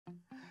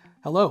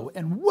Hello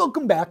and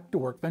welcome back to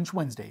Workbench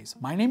Wednesdays.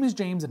 My name is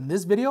James and in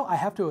this video I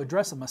have to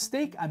address a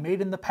mistake I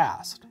made in the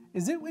past.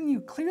 Is it when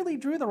you clearly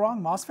drew the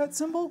wrong MOSFET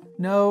symbol?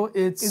 No,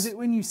 it's... Is it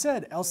when you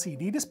said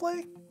LCD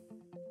display?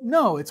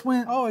 No, it's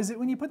when... Oh, is it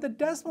when you put the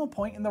decimal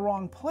point in the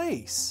wrong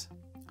place?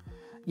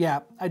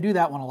 Yeah, I do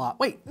that one a lot.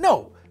 Wait,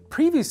 no!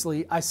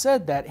 Previously I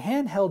said that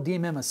handheld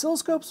DMM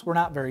oscilloscopes were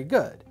not very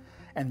good.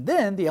 And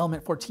then the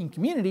Element 14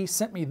 community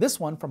sent me this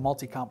one from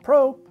Multicomp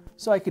Pro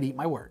so I could eat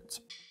my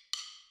words.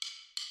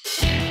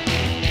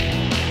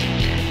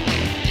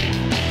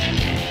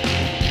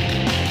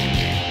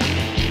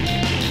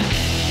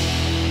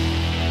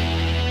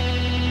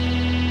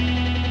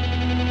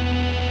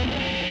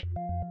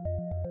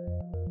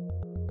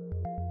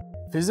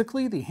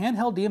 Physically, the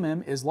handheld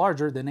DMM is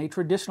larger than a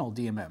traditional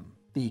DMM.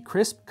 The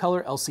crisp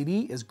color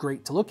LCD is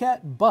great to look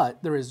at,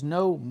 but there is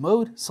no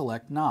mode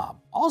select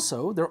knob.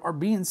 Also, there are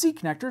BNC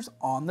connectors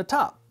on the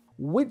top,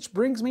 which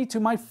brings me to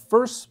my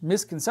first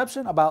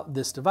misconception about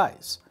this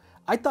device.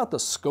 I thought the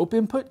scope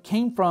input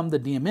came from the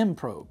DMM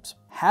probes.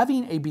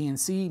 Having a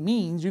BNC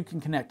means you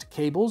can connect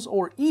cables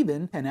or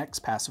even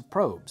 10x passive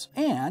probes,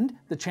 and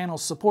the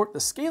channels support the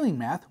scaling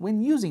math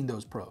when using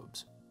those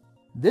probes.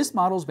 This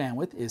model's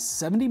bandwidth is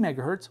 70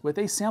 MHz with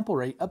a sample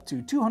rate up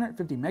to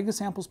 250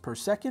 megasamples per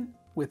second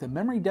with a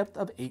memory depth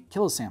of 8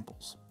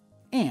 kilosamples.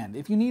 And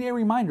if you need a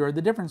reminder of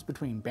the difference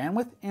between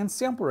bandwidth and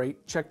sample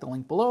rate, check the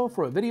link below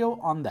for a video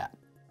on that.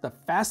 The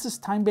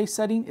fastest time-based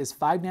setting is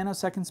 5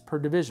 nanoseconds per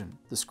division.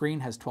 The screen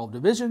has 12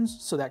 divisions,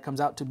 so that comes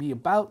out to be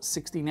about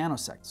 60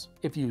 nanoseconds.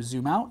 If you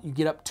zoom out, you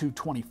get up to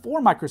 24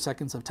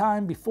 microseconds of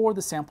time before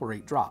the sample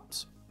rate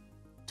drops.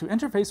 To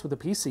interface with a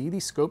PC, the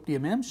Scope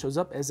DMM shows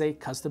up as a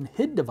custom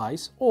HID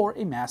device or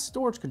a mass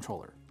storage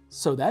controller.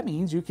 So that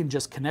means you can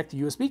just connect a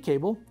USB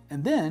cable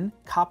and then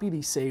copy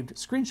the saved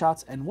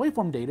screenshots and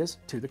waveform data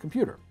to the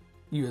computer.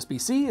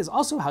 USB-C is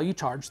also how you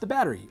charge the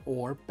battery,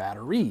 or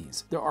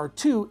batteries. There are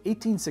two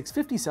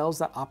 18650 cells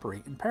that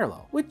operate in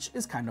parallel, which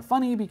is kind of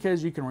funny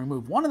because you can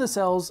remove one of the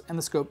cells and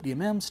the Scope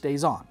DMM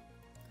stays on.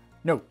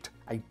 Note,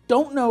 I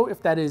don't know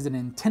if that is an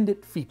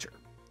intended feature.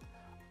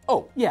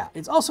 Oh yeah,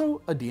 it's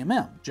also a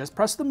DMM. Just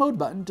press the mode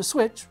button to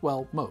switch,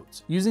 well,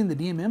 modes. Using the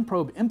DMM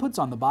probe inputs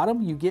on the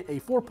bottom, you get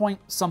a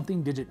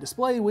 4-point-something digit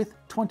display with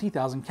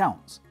 20,000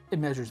 counts. It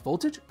measures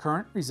voltage,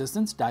 current,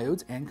 resistance,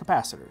 diodes, and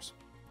capacitors.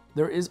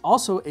 There is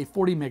also a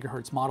 40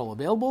 MHz model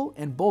available,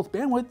 and both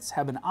bandwidths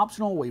have an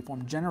optional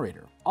waveform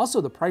generator.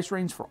 Also, the price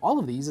range for all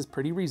of these is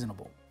pretty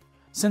reasonable.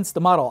 Since the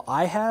model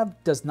I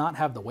have does not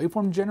have the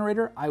waveform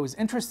generator, I was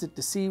interested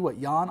to see what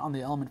Jan on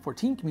the Element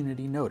 14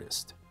 community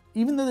noticed.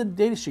 Even though the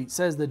datasheet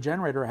says the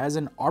generator has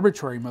an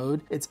arbitrary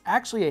mode, it's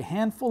actually a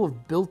handful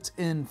of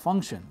built-in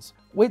functions,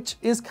 which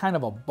is kind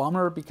of a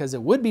bummer because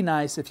it would be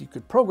nice if you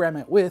could program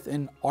it with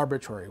an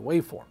arbitrary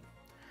waveform.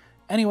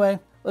 Anyway,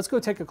 let's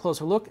go take a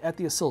closer look at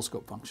the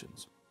oscilloscope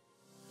functions.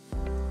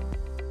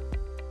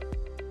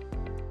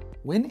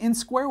 When in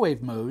square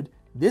wave mode,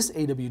 this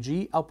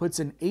AWG outputs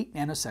an 8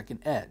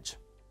 nanosecond edge.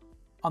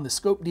 On the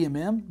Scope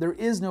DMM, there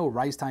is no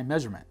rise time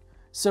measurement,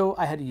 so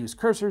I had to use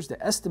cursors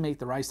to estimate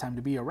the rise time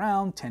to be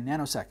around 10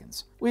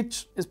 nanoseconds,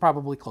 which is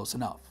probably close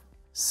enough.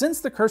 Since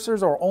the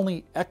cursors are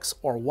only X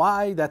or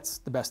Y, that's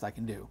the best I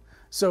can do.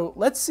 So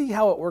let's see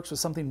how it works with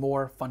something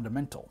more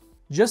fundamental.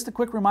 Just a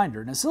quick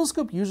reminder, an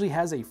oscilloscope usually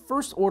has a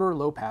first order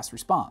low pass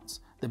response.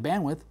 The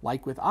bandwidth,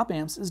 like with op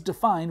amps, is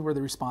defined where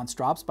the response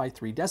drops by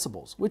 3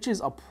 decibels, which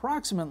is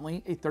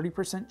approximately a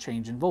 30%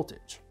 change in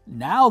voltage.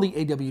 Now the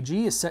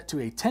AWG is set to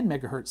a 10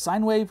 MHz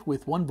sine wave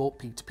with 1 volt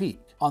peak to peak.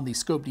 On the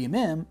Scope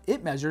DMM,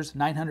 it measures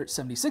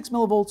 976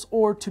 millivolts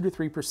or 2 to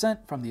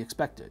 3% from the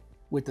expected.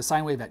 With the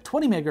sine wave at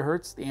 20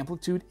 MHz, the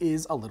amplitude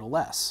is a little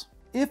less.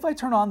 If I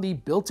turn on the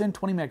built-in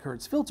 20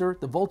 MHz filter,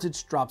 the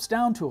voltage drops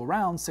down to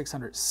around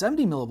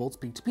 670 millivolts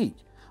peak to peak,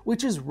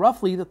 which is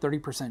roughly the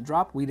 30%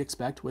 drop we'd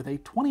expect with a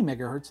 20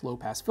 MHz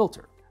low-pass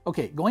filter.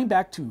 Okay, going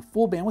back to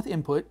full bandwidth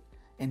input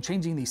and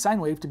changing the sine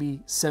wave to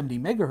be 70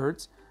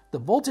 MHz, the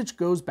voltage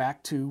goes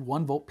back to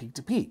 1 volt peak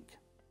to peak.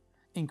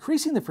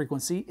 Increasing the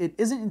frequency, it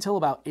isn't until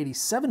about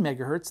 87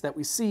 MHz that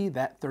we see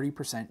that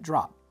 30%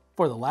 drop.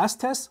 For the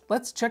last test,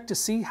 let's check to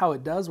see how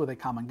it does with a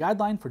common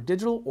guideline for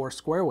digital or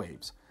square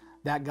waves.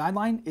 That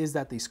guideline is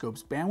that the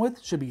scope's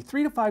bandwidth should be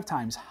 3 to 5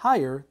 times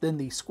higher than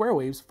the square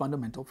wave's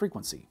fundamental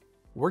frequency.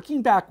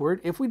 Working backward,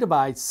 if we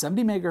divide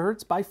 70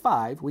 MHz by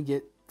 5, we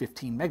get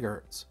 15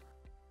 MHz,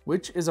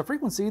 which is a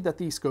frequency that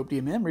the Scope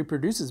DMM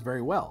reproduces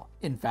very well.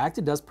 In fact,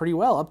 it does pretty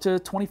well up to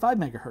 25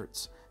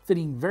 MHz,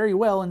 fitting very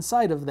well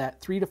inside of that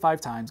 3 to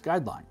 5 times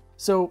guideline.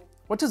 So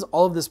what does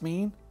all of this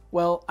mean?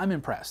 Well, I'm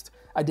impressed.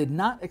 I did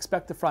not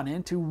expect the front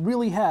end to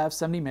really have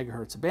 70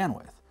 MHz of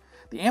bandwidth.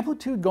 The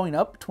amplitude going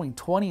up between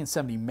 20 and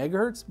 70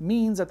 MHz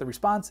means that the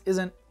response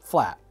isn't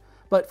flat,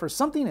 but for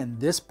something in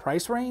this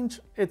price range,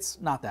 it's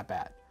not that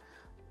bad.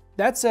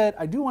 That said,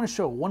 I do want to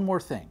show one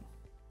more thing.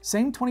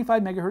 Same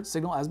 25 MHz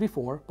signal as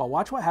before, but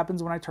watch what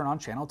happens when I turn on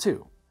channel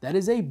 2. That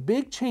is a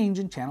big change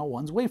in channel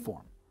 1's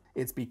waveform.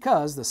 It's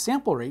because the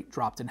sample rate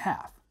dropped in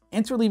half.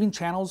 Interleaving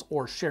channels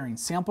or sharing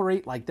sample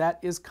rate like that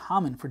is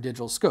common for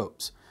digital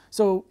scopes.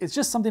 So it's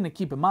just something to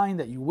keep in mind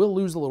that you will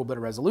lose a little bit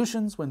of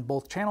resolutions when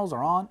both channels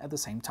are on at the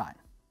same time.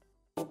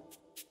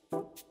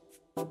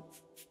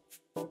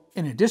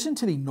 In addition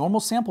to the normal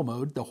sample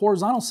mode, the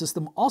horizontal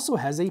system also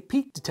has a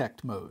peak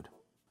detect mode.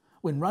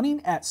 When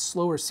running at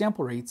slower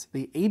sample rates,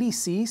 the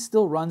ADC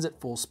still runs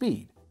at full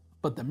speed,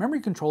 but the memory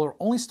controller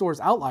only stores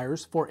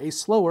outliers for a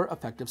slower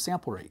effective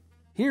sample rate.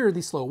 Here,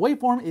 the slow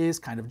waveform is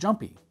kind of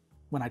jumpy.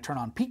 When I turn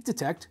on peak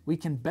detect, we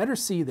can better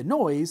see the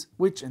noise,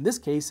 which in this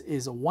case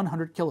is a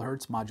 100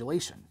 kHz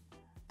modulation.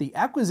 The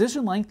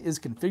acquisition length is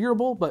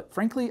configurable, but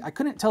frankly, I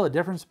couldn't tell a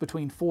difference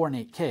between 4 and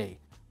 8K.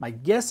 My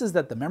guess is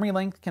that the memory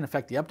length can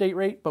affect the update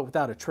rate, but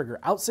without a trigger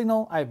out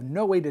signal, I have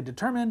no way to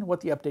determine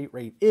what the update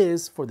rate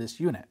is for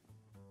this unit.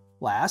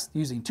 Last,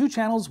 using 2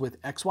 channels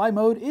with XY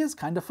mode is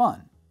kind of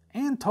fun,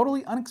 and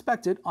totally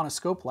unexpected on a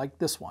scope like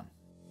this one.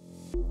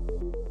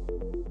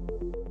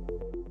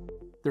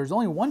 There's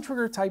only one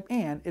trigger type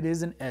and it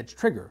is an edge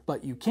trigger,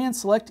 but you can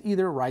select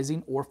either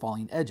rising or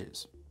falling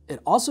edges. It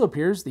also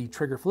appears the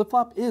trigger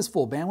flip-flop is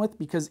full bandwidth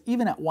because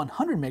even at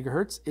 100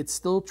 MHz, it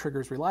still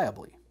triggers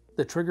reliably.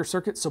 The trigger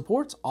circuit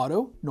supports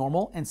auto,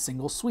 normal, and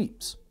single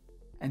sweeps.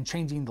 And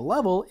changing the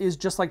level is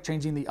just like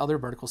changing the other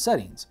vertical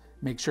settings.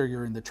 Make sure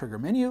you're in the trigger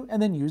menu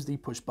and then use the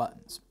push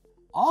buttons.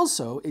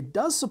 Also, it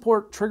does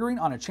support triggering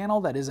on a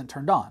channel that isn't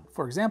turned on.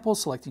 For example,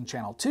 selecting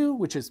channel 2,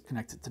 which is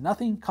connected to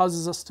nothing,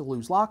 causes us to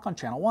lose lock on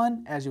channel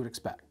 1, as you would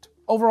expect.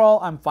 Overall,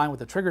 I'm fine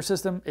with the trigger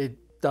system. It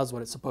does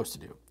what it's supposed to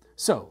do.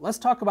 So let's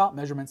talk about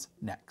measurements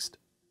next.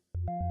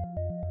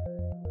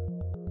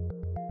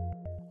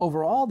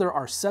 Overall, there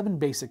are 7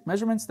 basic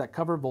measurements that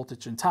cover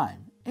voltage and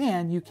time,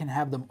 and you can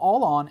have them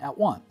all on at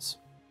once.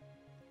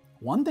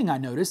 One thing I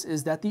noticed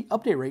is that the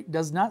update rate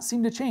does not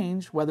seem to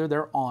change whether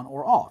they're on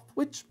or off,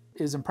 which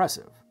is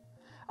impressive.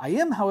 I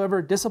am,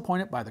 however,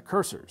 disappointed by the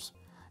cursors.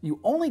 You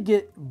only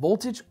get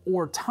voltage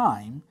or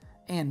time,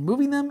 and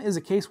moving them is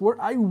a case where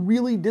I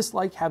really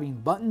dislike having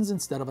buttons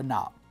instead of a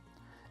knob.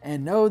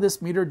 And no,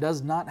 this meter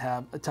does not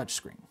have a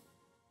touchscreen.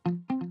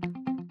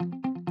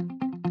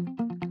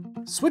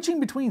 Switching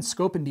between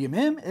scope and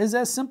DMM is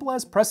as simple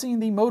as pressing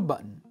the mode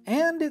button,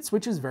 and it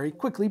switches very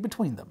quickly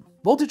between them.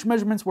 Voltage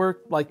measurements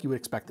work like you would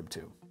expect them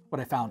to.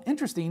 What I found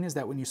interesting is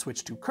that when you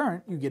switch to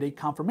current, you get a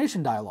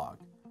confirmation dialog.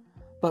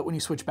 But when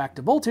you switch back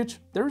to voltage,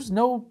 there's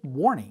no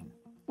warning,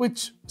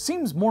 which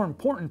seems more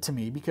important to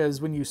me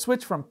because when you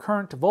switch from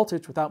current to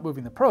voltage without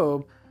moving the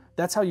probe,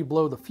 that's how you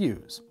blow the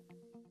fuse.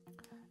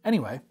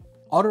 Anyway,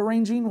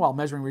 auto-ranging while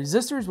measuring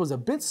resistors was a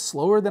bit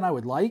slower than I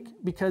would like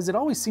because it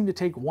always seemed to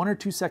take 1 or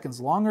 2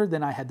 seconds longer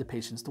than I had the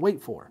patience to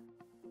wait for.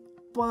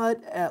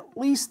 But at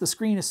least the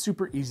screen is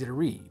super easy to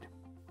read.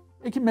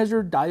 It can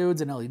measure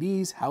diodes and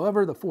LEDs,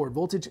 however the forward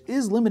voltage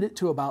is limited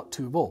to about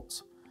 2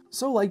 volts.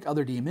 So like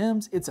other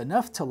DMMs, it's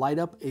enough to light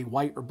up a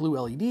white or blue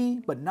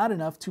LED, but not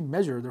enough to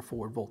measure their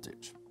forward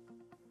voltage.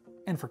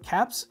 And for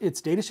caps,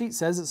 its datasheet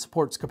says it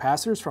supports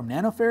capacitors from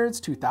nanofarads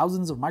to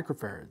thousands of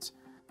microfarads.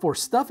 For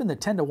stuff in the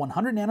 10 to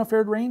 100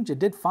 nanofarad range, it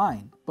did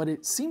fine, but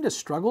it seemed to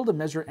struggle to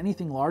measure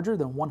anything larger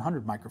than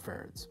 100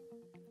 microfarads.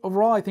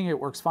 Overall, I think it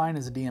works fine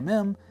as a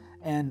DMM,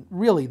 and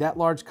really that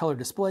large color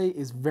display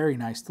is very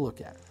nice to look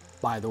at.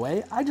 By the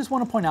way, I just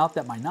want to point out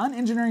that my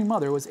non-engineering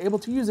mother was able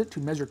to use it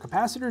to measure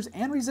capacitors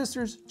and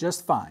resistors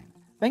just fine,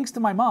 thanks to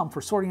my mom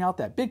for sorting out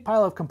that big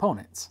pile of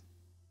components.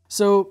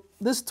 So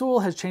this tool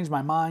has changed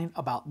my mind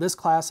about this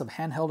class of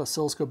handheld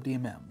oscilloscope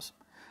DMMs.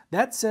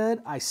 That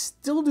said, I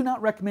still do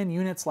not recommend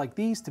units like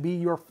these to be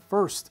your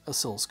first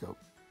oscilloscope.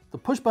 The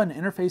push button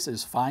interface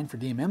is fine for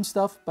DMM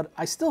stuff, but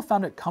I still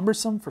found it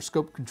cumbersome for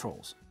scope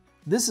controls.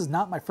 This is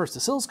not my first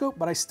oscilloscope,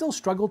 but I still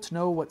struggle to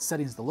know what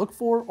settings to look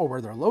for or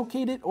where they're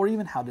located or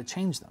even how to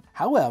change them.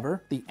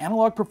 However, the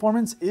analog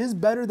performance is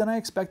better than I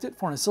expected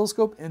for an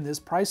oscilloscope in this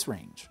price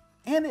range.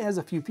 And it has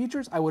a few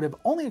features I would have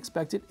only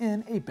expected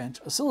in a bench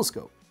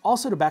oscilloscope.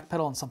 Also, to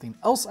backpedal on something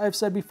else I've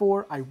said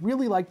before, I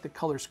really like the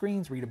color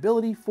screen's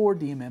readability for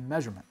DMM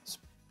measurements.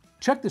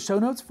 Check the show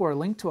notes for a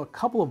link to a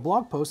couple of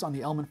blog posts on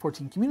the Element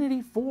 14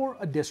 community for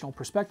additional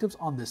perspectives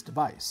on this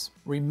device.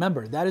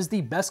 Remember, that is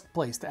the best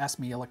place to ask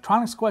me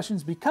electronics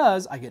questions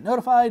because I get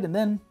notified and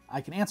then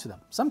I can answer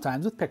them,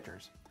 sometimes with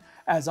pictures.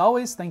 As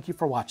always, thank you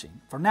for watching.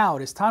 For now,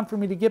 it is time for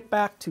me to get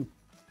back to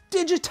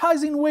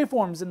digitizing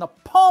waveforms in the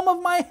palm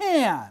of my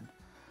hand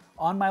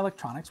on my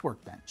electronics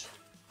workbench.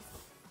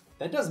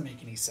 That doesn't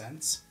make any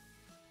sense.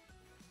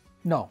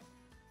 No,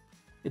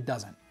 it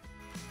doesn't.